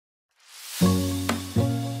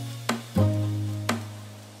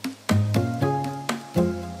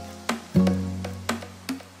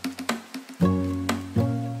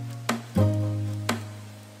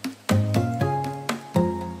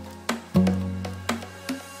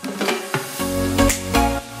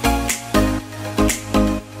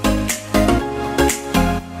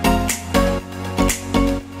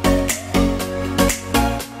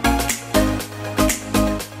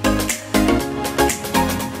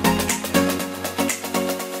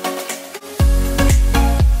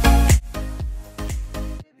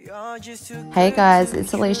Hey guys,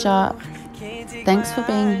 it's Alicia. Thanks for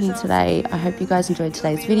being here today. I hope you guys enjoyed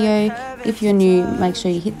today's video. If you're new, make sure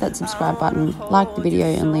you hit that subscribe button, like the video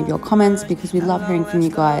and leave your comments because we love hearing from you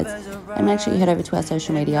guys. And make sure you head over to our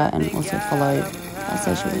social media and also follow our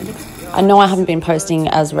social media. I know I haven't been posting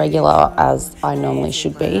as regular as I normally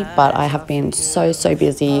should be, but I have been so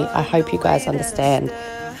busy. I hope you guys understand.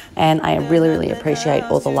 And I really appreciate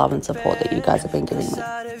all the love and support that you guys have been giving me.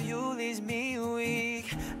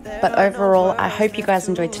 But overall, I hope you guys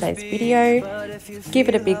enjoyed today's video. Give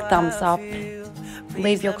it a big thumbs up,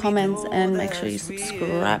 leave your comments, and make sure you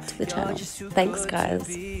subscribe to the channel. Thanks, guys.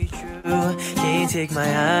 Can't take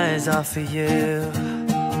my eyes off of you.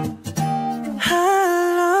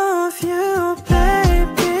 I love you,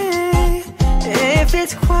 baby. If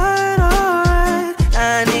it's quite alright,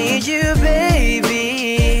 I need you,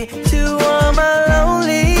 baby, to warm my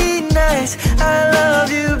lonely nights. I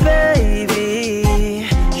love you, baby.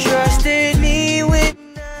 Trust in me when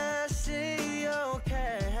I say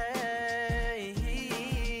okay.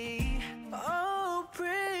 Oh,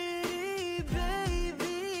 pretty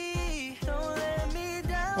baby, don't let me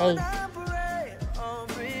down. Hey. Oh,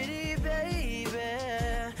 pretty baby.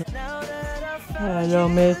 Now that I found hello,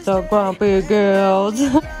 Mr. Grumpy Girls.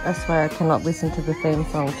 I swear I cannot listen to the theme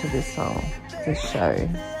song to this show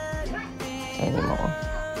anymore.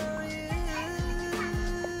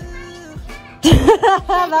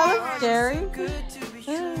 That was scary.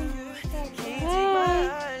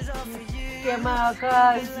 Get my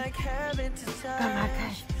guys. Get my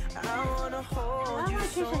guys.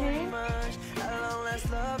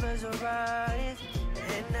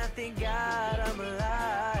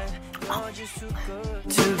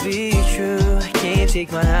 To be true, I can't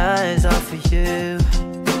take my eyes off of you.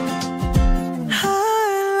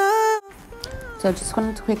 So I just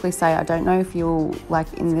wanted to quickly say, I don't know if you'll,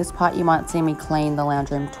 like in this part, you might see me clean the lounge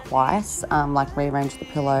room twice, like rearrange the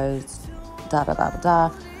pillows,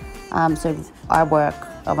 So I work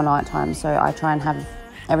overnight time, so I try and have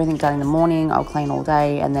everything done in the morning. I'll clean all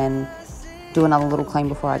day and then do another little clean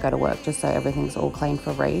before I go to work, just so everything's all clean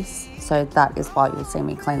for Reese. So that is why you'll see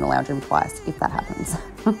me clean the lounge room twice, if that happens.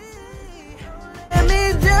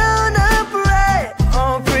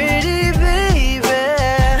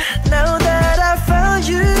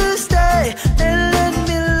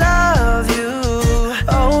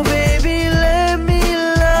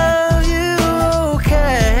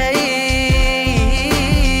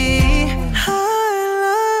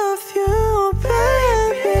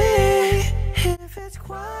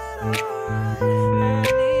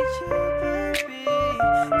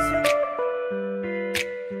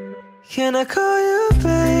 Can I call you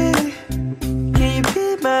babe? Can you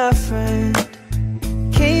be my friend?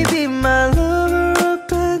 Can you be my lover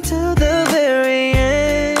up until the very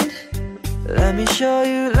end? Let me show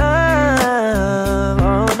you love,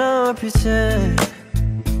 oh no pretend.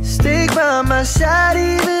 Stick by my side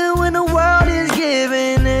even when the world is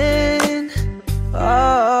giving in.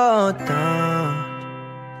 Oh,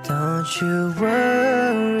 don't you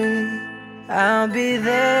worry, I'll be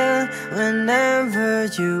there whenever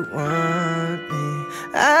you want me.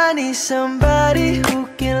 I need somebody who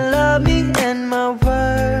can love me and my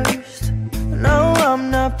worst. No,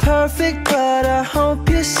 I'm not perfect, but I hope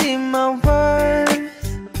you see my worth.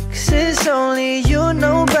 'Cause it's only you,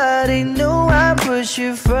 nobody knew I put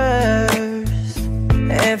you first.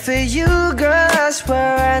 And for you, girl, I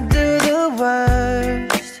swear I do the worst.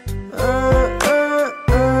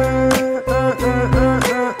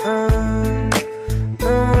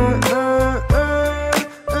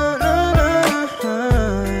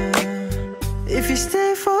 If you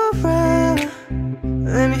stay forever,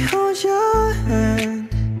 let me hold your hand.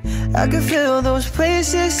 I can feel those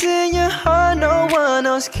places in your heart no one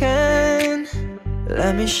else can.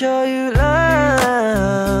 Let me show you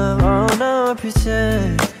love, oh no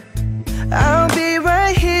pretend. I'll be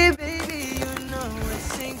right here, baby, you know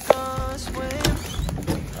it's sink or swim.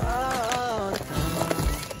 Oh,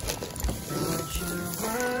 don't you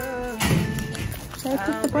worry, I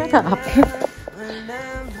took the breath up.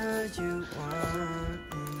 Whenever you want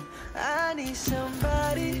me, I need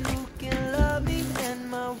somebody who can love me and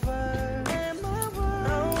my word.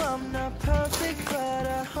 No, I'm not perfect, but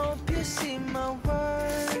I hope you see my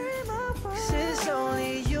worth. 'Cause it's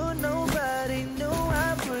only you, nobody knew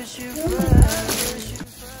I put you first.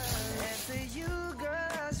 And for you, girl,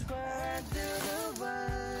 I swear I do the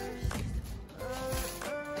worst.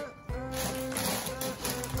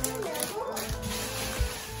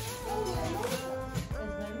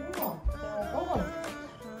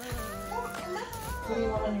 What do you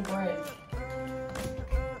want on your bread?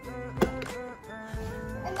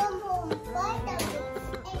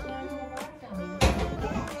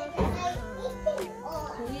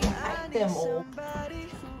 them all.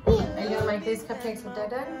 Are you gonna make these cupcakes with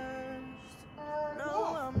Dad?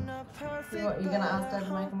 You're gonna ask Dad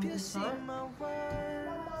to make them with this night? No,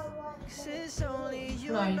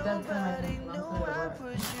 you don't gonna make them. I'm gonna work.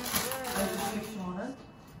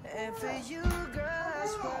 And for you, girl, I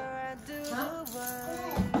swear I do the work.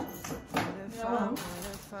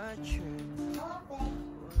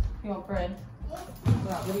 You want bread? Right,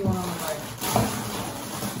 what do you want on the bread?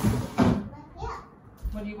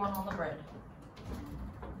 What do you want on the bread?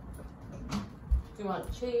 Do you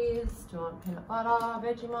want cheese? Do you want peanut butter,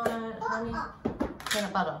 Vegemite, honey?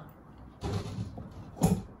 Peanut butter.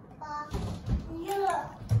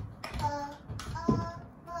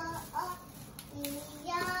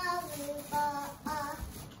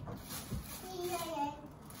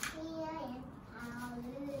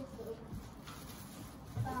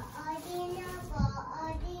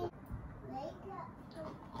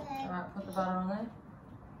 Alright, put the butter on there.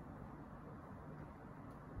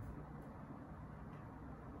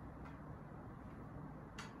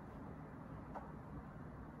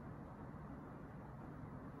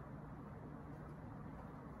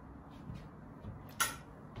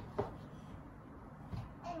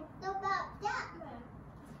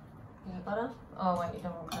 Peanut butter? Oh wait, you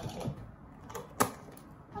don't want crunchy.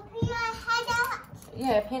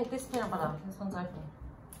 Yeah, this peanut butter. This one's open.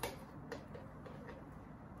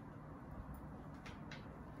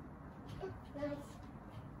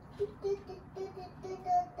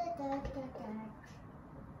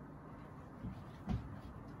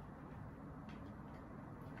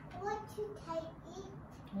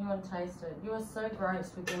 You want to taste it? You are so gross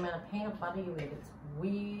with the amount of peanut butter you eat. It's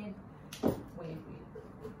weird. Weird.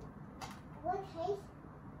 What taste?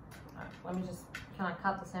 Alright, let me just, can I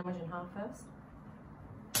cut the sandwich in half first?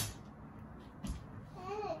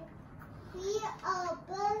 We are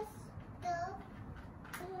both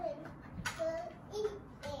eating.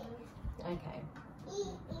 Okay.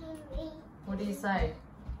 Eating. What do you say?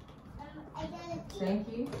 I gotta eat. Thank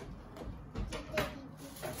you. Okay.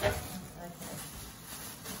 That's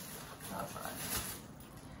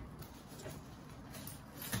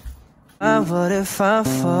right. What if I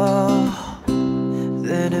fall?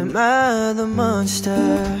 Then am I the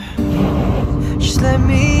monster? Just let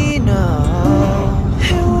me know.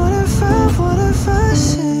 And what if I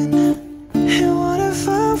sin? And what if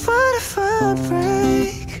I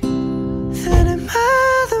break? Then am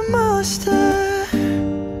I the monster?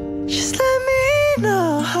 Just let me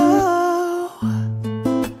know.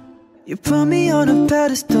 You put me on a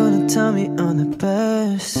pedestal and tell me I'm the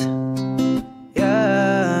best.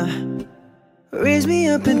 Yeah. Raise me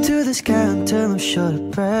up into the sky until I'm short of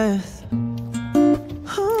breath.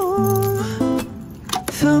 Ooh.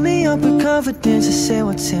 Fill me up with confidence to say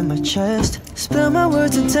what's in my chest. Spill my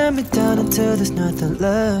words and tear me down until there's nothing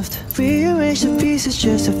left. Rearrange the pieces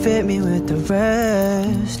just to fit me with the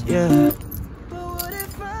rest, yeah. But what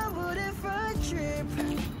if I trip?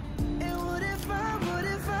 And what if I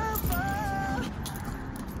fall?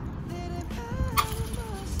 Then it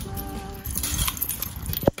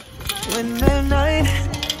when the night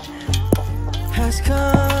has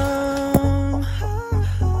come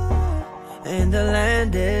and the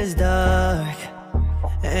land is dark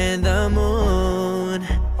and the moon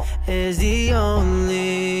is the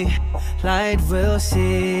only light we'll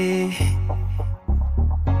see.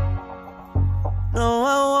 No,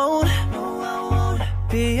 I won't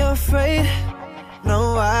be afraid.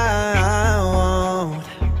 No, I won't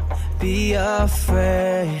be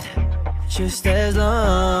afraid. Just as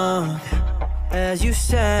long as you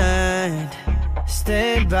stand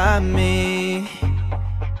by me.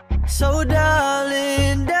 So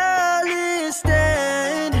darling,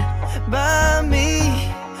 stand by me.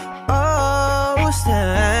 Oh,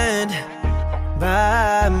 stand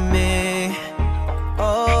by me.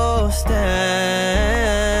 Oh,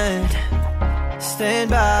 stand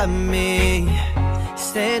by me.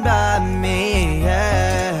 Stand by me,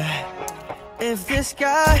 yeah. If the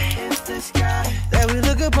sky that we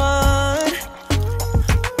look upon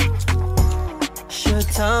should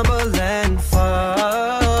tumble and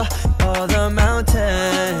fall, or the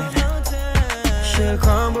mountain should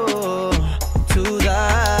crumble to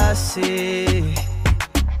the sea,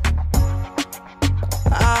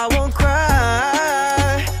 I won't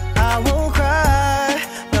cry, no,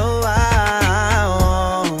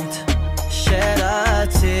 I won't shed a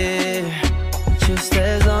tear. Just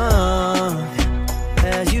as long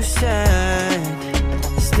as you stand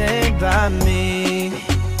by me.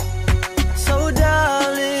 So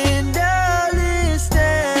darling,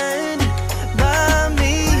 stand by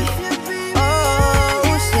me.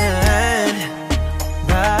 Oh, stand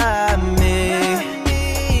by me.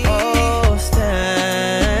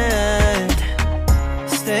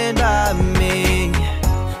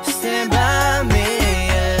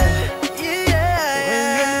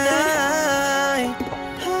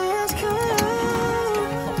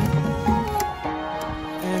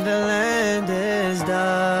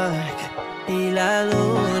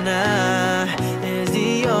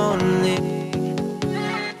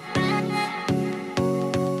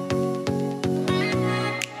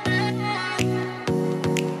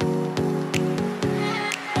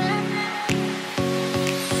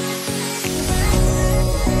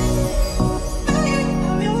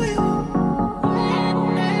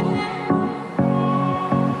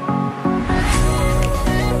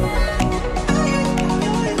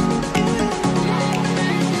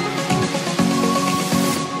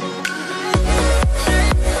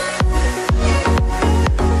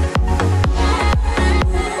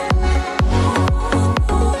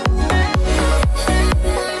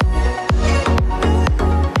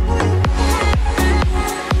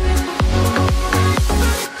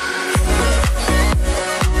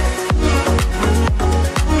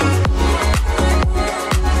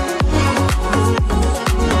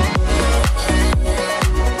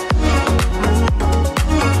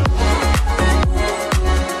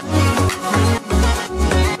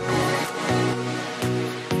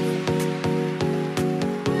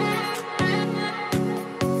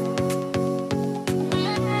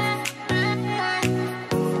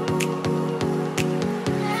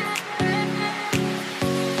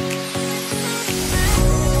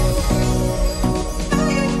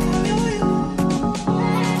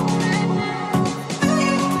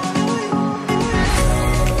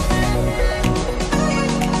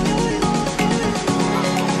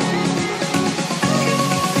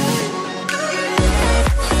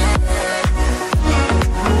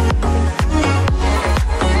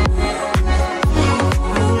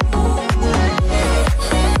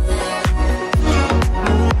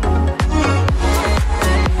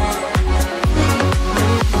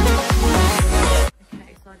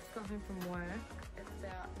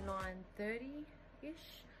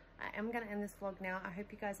 end this vlog now. I hope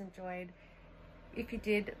you guys enjoyed. If you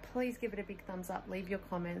did, please give it a big thumbs up, leave your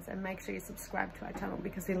comments, and make sure you subscribe to our channel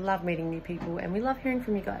because we love meeting new people and we love hearing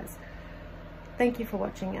from you guys. Thank you for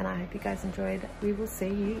watching, and I hope you guys enjoyed. We will see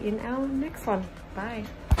you in our next one.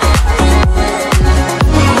 Bye.